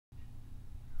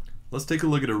Let's take a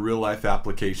look at a real-life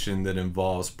application that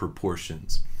involves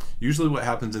proportions. Usually what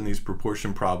happens in these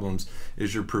proportion problems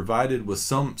is you're provided with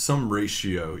some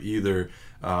ratio, either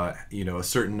a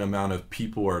certain amount of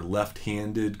people are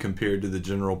left-handed compared to the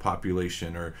general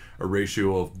population, or a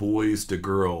ratio of boys to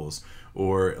girls,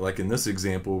 or like in this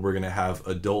example we're going to have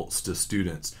adults to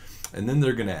students. And then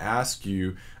they're going to ask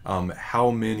you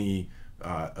how many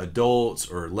adults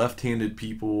or left-handed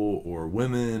people or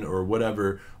women or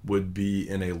whatever would be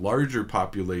in a larger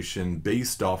population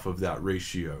based off of that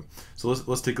ratio. So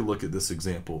let's take a look at this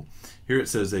example. Here it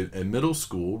says a middle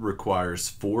school requires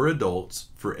 4 adults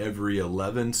for every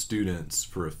 11 students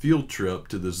for a field trip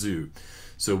to the zoo.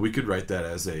 So we could write that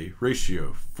as a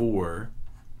ratio, 4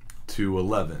 to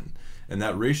 11. And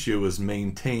that ratio is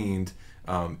maintained.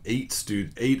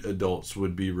 8 adults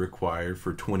would be required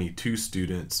for 22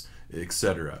 students,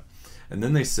 etc. And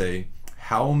then they say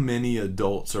how many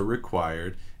adults are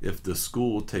required if the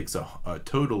school takes a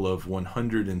total of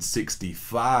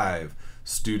 165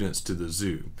 students to the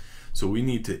zoo. So we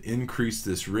need to increase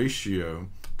this ratio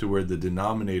to where the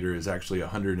denominator is actually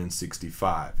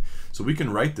 165. So we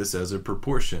can write this as a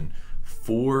proportion.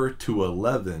 4 to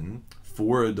 11,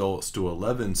 4 adults to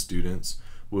 11 students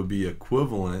would be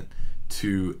equivalent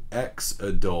to X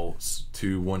adults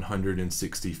to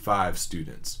 165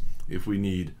 students. If we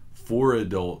need 4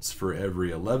 adults for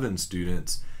every 11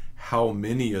 students, how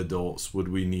many adults would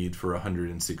we need for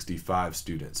 165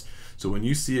 students? So when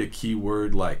you see a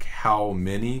keyword like how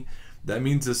many, that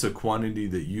means it's a quantity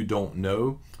that you don't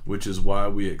know, which is why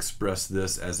we express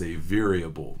this as a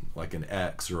variable, like an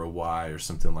X or a Y or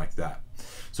something like that.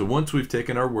 So once we've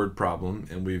taken our word problem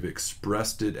and we've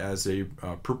expressed it as a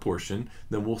proportion,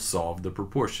 then we'll solve the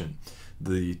proportion.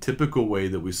 The typical way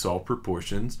that we solve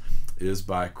proportions is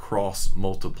by cross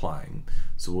multiplying.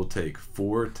 So we'll take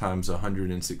 4 times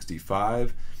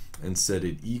 165 and set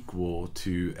it equal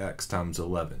to X times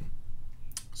 11.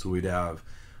 So we'd have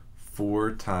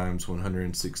 4 times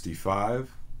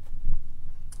 165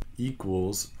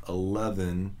 equals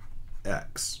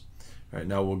 11x. All right,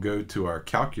 now we'll go to our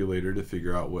calculator to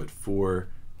figure out what 4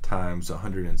 times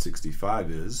 165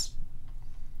 is.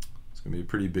 It's going to be a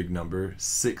pretty big number,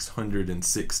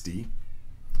 660.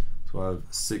 So I have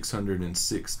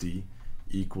 660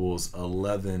 equals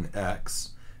 11x,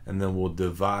 and then we'll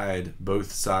divide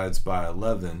both sides by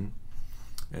 11,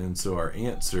 and so our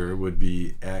answer would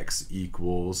be x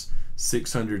equals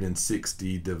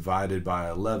 660 divided by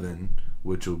 11,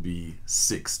 which will be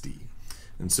 60.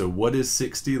 And so what is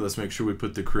 60? Let's make sure we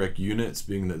put the correct units,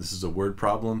 being that this is a word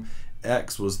problem.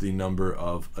 X was the number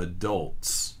of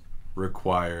adults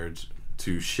required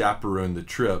to chaperone the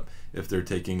trip if they're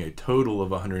taking a total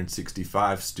of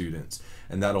 165 students,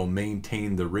 and that'll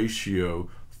maintain the ratio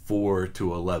 4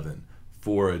 to 11,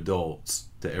 4 adults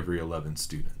to every 11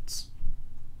 students.